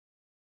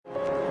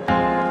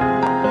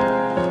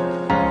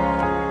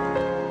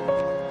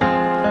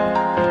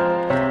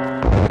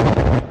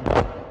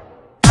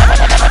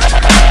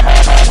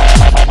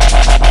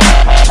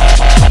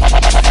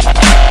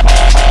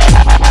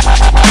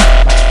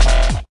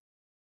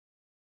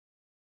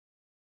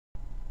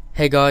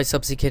Hey guys,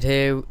 Subzikid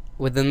here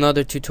with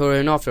another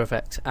tutorial in After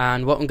Effects,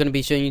 and what I'm going to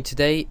be showing you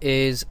today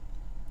is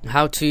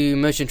how to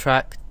motion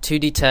track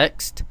 2D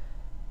text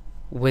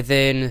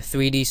within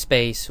 3D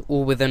space,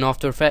 all within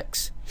After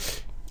Effects.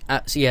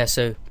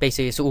 So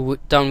basically it's all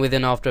done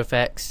within After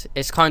Effects.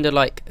 It's kind of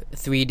like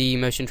 3D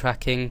motion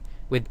tracking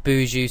with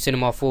Buju,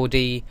 Cinema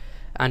 4D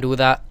and all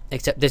that,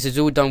 except this is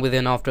all done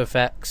within After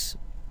Effects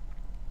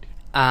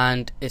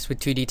and it's with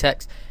 2D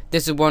text.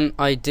 This is one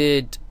I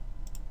did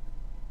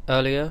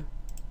earlier.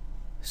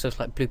 So it's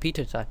like Blue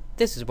Peter time.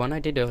 This is one I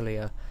did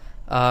earlier.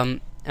 And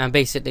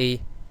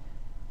basically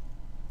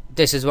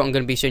this is what I'm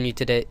going to be showing you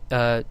today,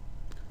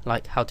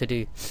 like how to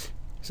do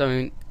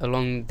something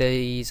along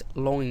these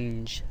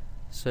lines.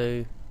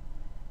 So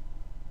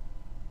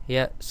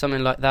yeah,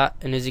 something like that.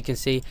 And as you can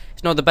see,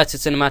 it's not the better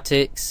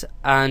cinematics,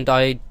 and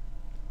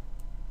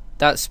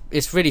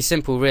it's really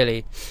simple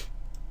really.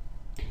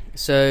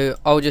 So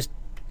I'll just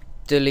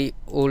delete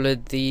all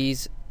of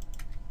these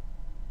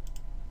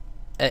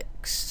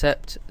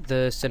except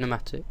the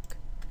cinematic.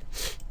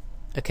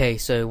 Okay,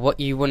 so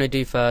what you want to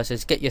do first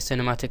is get your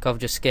cinematic. I've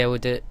just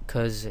scaled it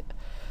because it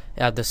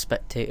had the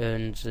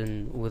spectators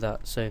and all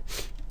that. So,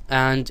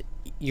 and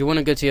you want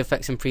to go to your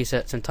effects and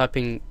presets and type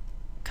in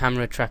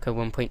Camera Tracker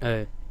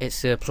 1.0.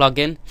 It's a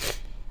plugin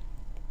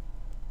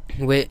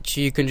which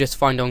you can just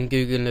find on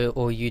Google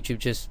or YouTube.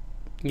 Just,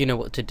 you know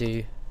what to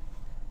do.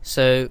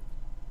 So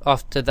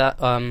after that,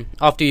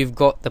 after you've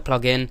got the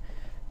plugin,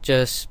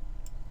 just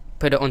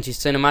put it onto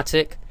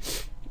cinematic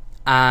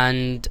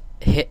and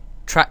hit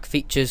track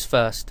features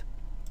first,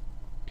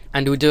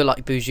 and it will do it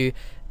like Buju.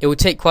 It will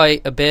take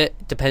quite a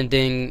bit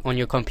depending on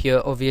your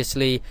computer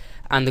obviously,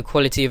 and the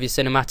quality of your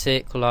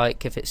cinematic,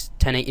 like if it's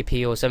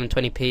 1080p or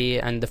 720p,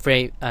 and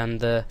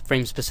the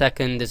frames per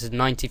second. This is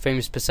 90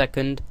 frames per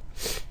second.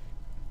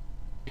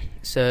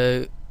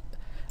 So,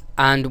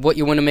 and what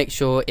you want to make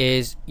sure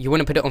is you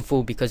want to put it on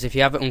full, because if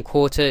you have it on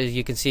quarter, as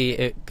you can see,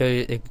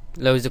 it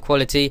lowers the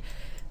quality.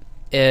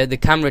 The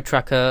Camera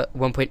Tracker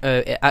 1.0,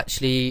 it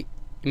actually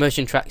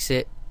motion tracks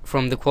it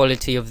from the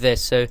quality of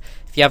this. So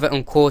if you have it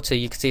on quarter,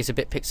 you can see it's a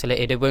bit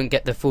pixelated. It won't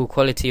get the full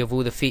quality of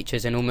all the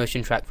features, and it will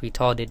motion track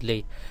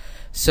retardedly.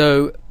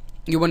 So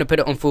you want to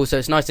put it on full so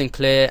it's nice and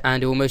clear,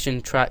 and it will motion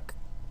track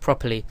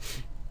properly.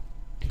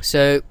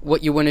 So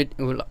what you want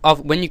to,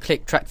 when you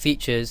click track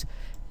features,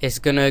 it's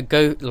gonna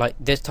go like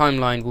this.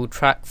 Timeline will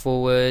track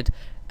forward,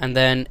 and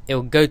then it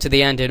will go to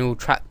the end and it will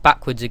track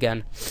backwards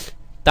again.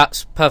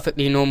 That's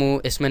perfectly normal.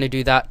 It's meant to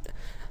do that.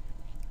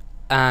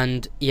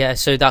 And yeah,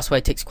 so that's why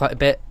it takes quite a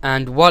bit.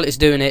 And while it's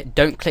doing it,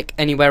 don't click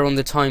anywhere on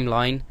the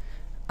timeline,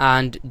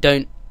 and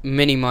don't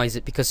minimize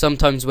it, because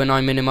sometimes when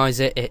I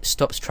minimize it, it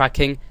stops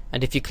tracking,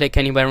 and if you click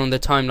anywhere on the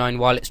timeline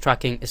while it's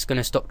tracking, it's going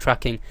to stop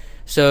tracking.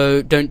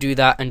 So don't do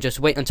that, and just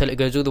wait until it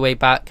goes all the way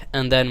back,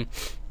 and then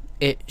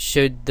it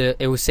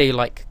will say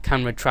like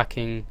camera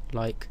tracking,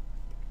 like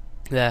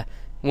there.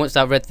 Once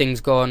that red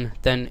thing's gone,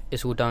 then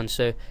it's all done.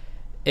 So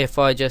if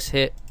I just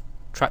hit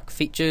track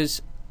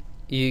features,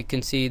 you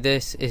can see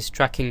this is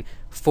tracking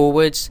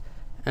forwards,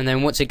 and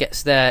then once it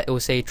gets there, it will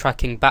say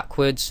tracking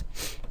backwards,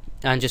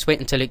 and just wait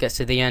until it gets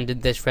to the end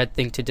and this red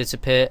thing to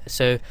disappear.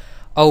 So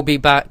I'll be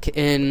back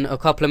in a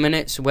couple of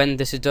minutes when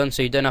this is done,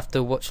 so you don't have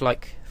to watch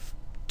like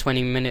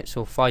 20 minutes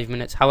or 5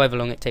 minutes, however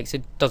long it takes.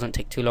 It doesn't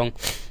take too long.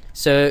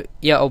 So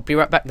yeah, I'll be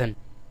right back then.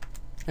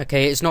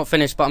 Okay, it's not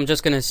finished, but I'm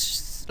just gonna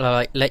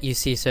like let you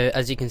see. So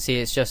as you can see,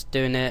 it's just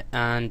doing it,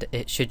 and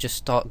it should just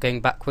start going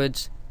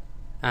backwards,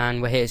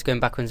 and we're here, it's going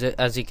backwards.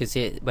 As you can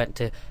see, it went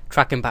to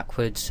tracking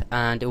backwards,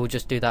 and it will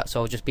just do that.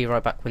 So I'll just be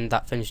right back when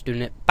that finished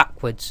doing it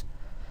backwards.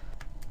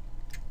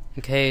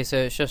 Okay, so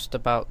it's just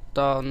about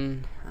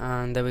done,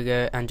 and there we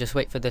go. And just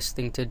wait for this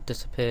thing to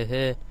disappear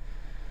here,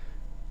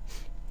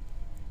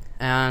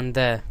 and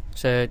there.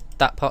 So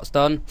that part's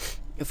done.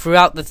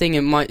 Throughout the thing,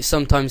 it might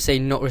sometimes say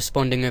not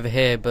responding over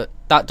here, but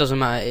that doesn't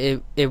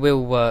matter. It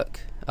will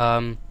work.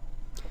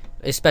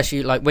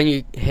 Especially like when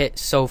you hit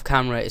solve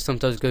camera, it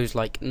sometimes goes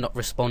like not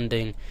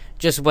responding.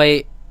 Just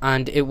wait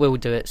and it will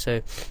do it.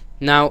 So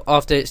now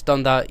after it's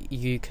done that,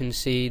 you can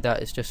see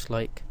that it's just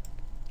like,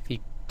 if you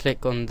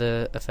click on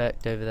the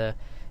effect over there,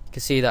 you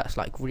can see that's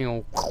like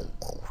real,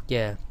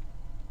 yeah.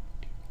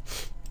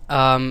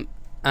 And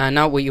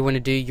now what you want to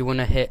do, you want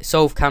to hit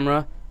solve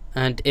camera,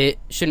 and it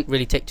shouldn't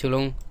really take too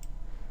long.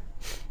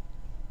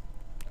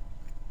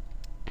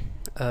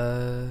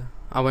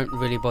 I won't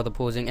really bother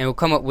pausing. It will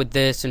come up with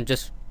this, and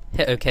just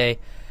hit OK,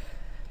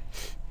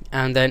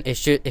 and then it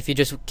should, if you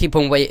just keep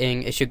on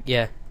waiting, it should,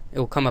 yeah, it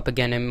will come up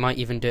again. It might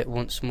even do it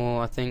once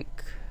more, I think.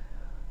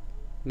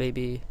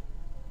 Maybe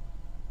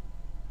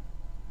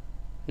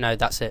no,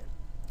 that's it.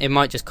 It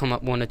might just come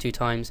up 1 or 2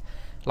 times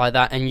like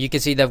that, and you can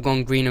see they've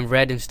gone green and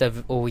red instead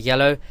of all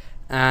yellow.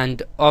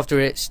 And after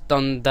it's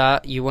done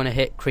that, you want to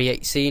hit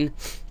create scene,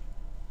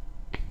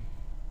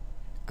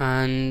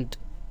 and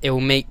it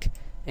will make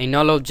a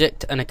null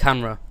object and a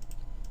camera.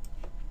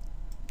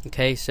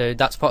 Okay, so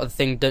that's part of the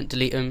thing. Don't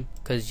delete them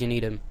because you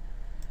need them.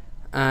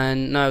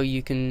 And now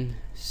you can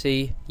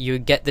see you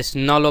get this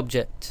null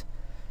object,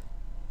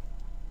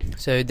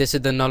 So this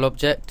is the null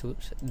object.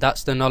 Oops.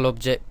 That's the null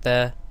object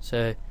there,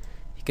 so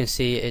you can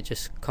see it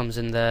just comes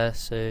in there.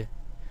 So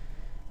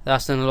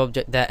that's the null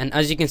object there, and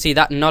as you can see,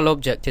 that null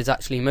object is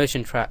actually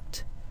motion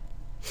tracked.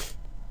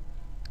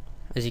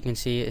 As you can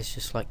see, it's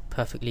just like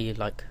perfectly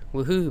like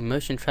woohoo,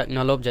 motion track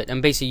null object,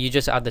 and basically you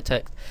just add the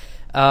text.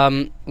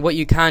 What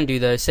you can do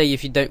though, say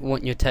if you don't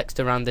want your text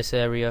around this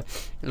area,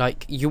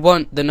 like you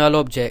want the null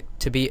object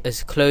to be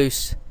as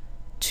close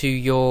to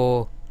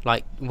your,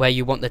 like where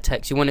you want the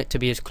text, you want it to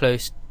be as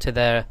close to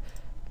there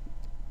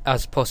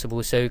as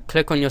possible. So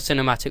click on your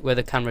cinematic where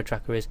the camera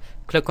tracker is,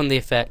 click on the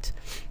effect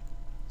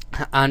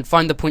and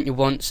find the point you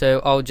want.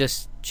 So I'll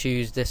just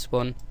choose this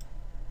one.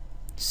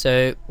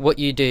 So what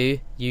you do,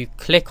 you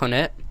click on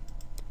it,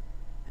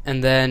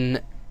 and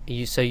then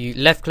you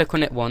left click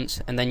on it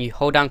once, and then you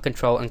hold down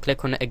control and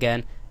click on it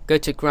again, go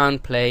to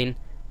ground plane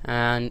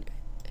and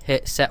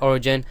hit set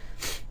origin,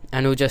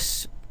 and it'll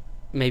just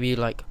maybe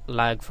like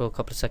lag for a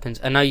couple of seconds,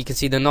 and now you can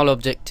see the null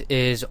object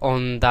is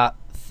on that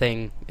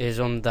thing, is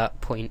on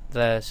that point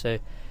there. So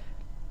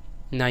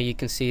now you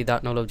can see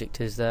that null object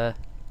is there.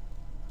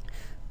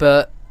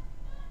 But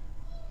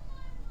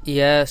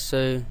yeah,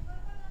 so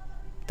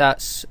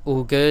that's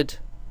all good.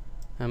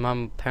 And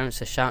my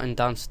parents are shouting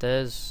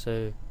downstairs,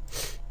 so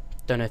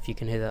don't know if you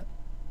can hear that.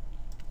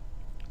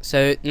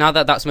 So now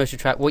that that's motion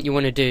track, what you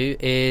want to do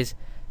is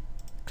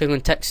click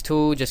on text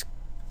tool, just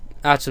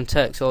add some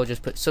text, or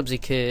just put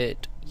Subzikid,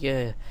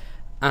 yeah,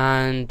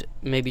 and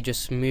maybe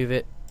just move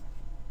it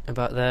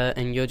about there,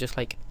 and you're just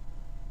like,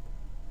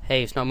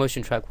 hey, it's not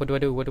motion track, what do I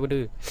do, what do I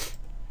do?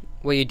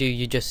 What you do,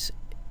 you just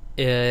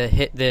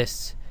hit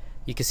this,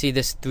 you can see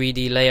this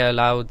 3D layer,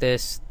 allow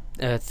this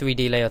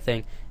 3D layer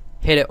thing,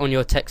 hit it on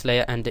your text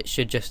layer, and it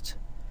should just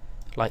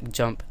like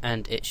jump,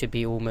 and it should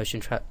be all motion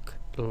track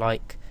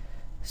like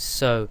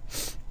so.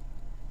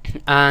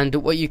 And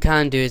what you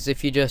can do is,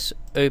 if you just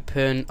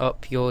open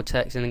up your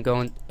text and then go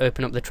and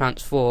open up the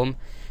transform,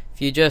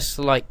 if you just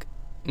like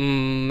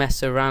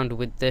mess around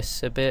with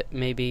this a bit,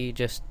 maybe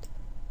just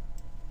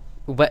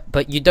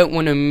but you don't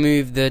want to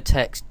move the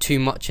text too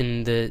much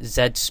in the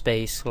Z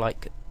space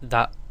like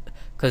that,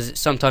 because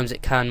sometimes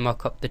it can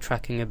muck up the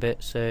tracking a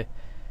bit. So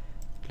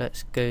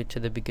let's go to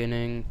the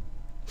beginning.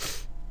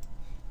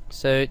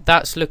 So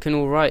that's looking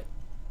alright,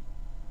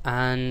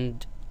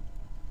 and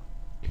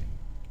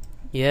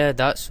yeah,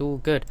 that's all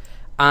good.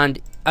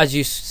 And as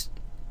you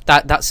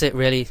that's it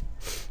really.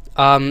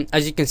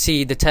 As you can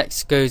see, the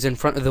text goes in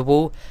front of the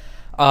wall.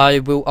 I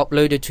will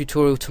upload a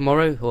tutorial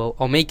tomorrow, or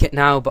I'll make it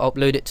now but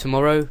upload it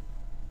tomorrow,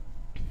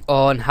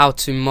 on how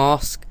to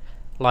mask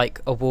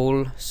like a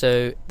wall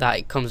so that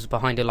it comes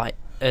behind it. Like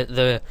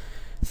the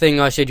thing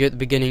I showed you at the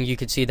beginning, you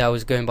could see that I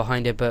was going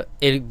behind it, but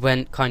it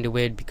went kind of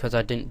weird because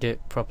I didn't do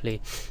it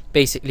properly.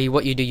 Basically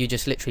what you do, you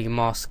just literally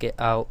mask it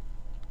out,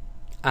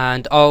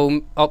 and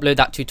I'll upload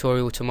that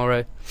tutorial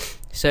tomorrow.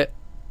 So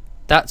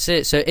that's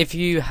it. So if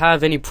you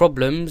have any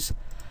problems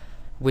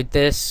with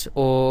this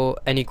or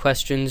any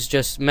questions,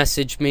 just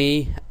message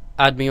me,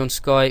 add me on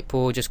Skype,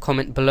 or just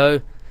comment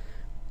below.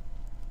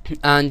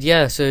 And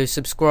yeah, so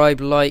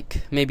subscribe,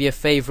 like, maybe a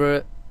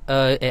favorite,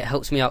 it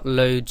helps me out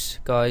loads,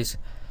 guys.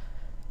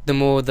 The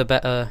more the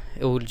better.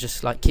 It will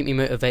just like keep me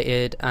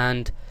motivated.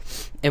 And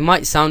it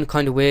might sound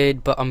kind of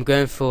weird, but I'm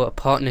going for a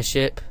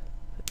partnership.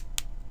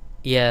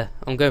 Yeah,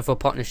 I'm going for a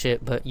partnership,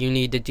 but you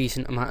need a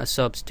decent amount of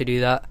subs to do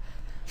that,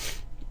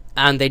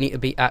 and they need to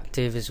be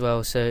active as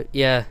well. So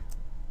yeah,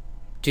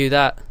 do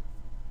that,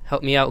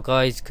 help me out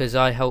guys, because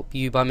I help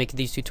you by making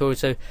these tutorials.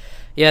 So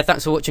yeah,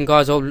 thanks for watching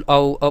guys. I'll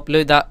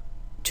upload that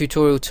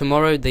tutorial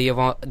tomorrow,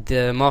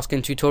 the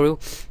masking tutorial,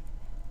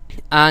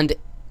 and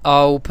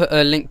I'll put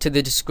a link to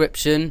the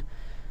description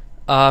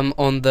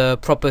on the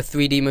proper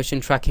 3D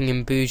motion tracking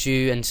in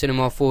Buju and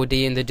Cinema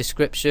 4D in the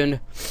description.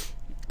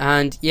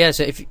 And yeah,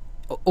 so if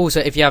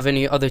you have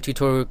any other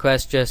tutorial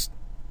requests, just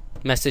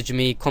message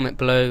me, comment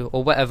below,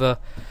 or whatever,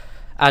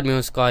 add me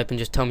on Skype and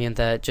just tell me in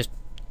there. Just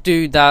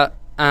do that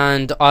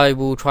and I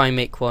will try and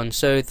make one.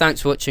 So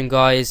thanks for watching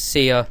guys,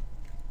 see ya.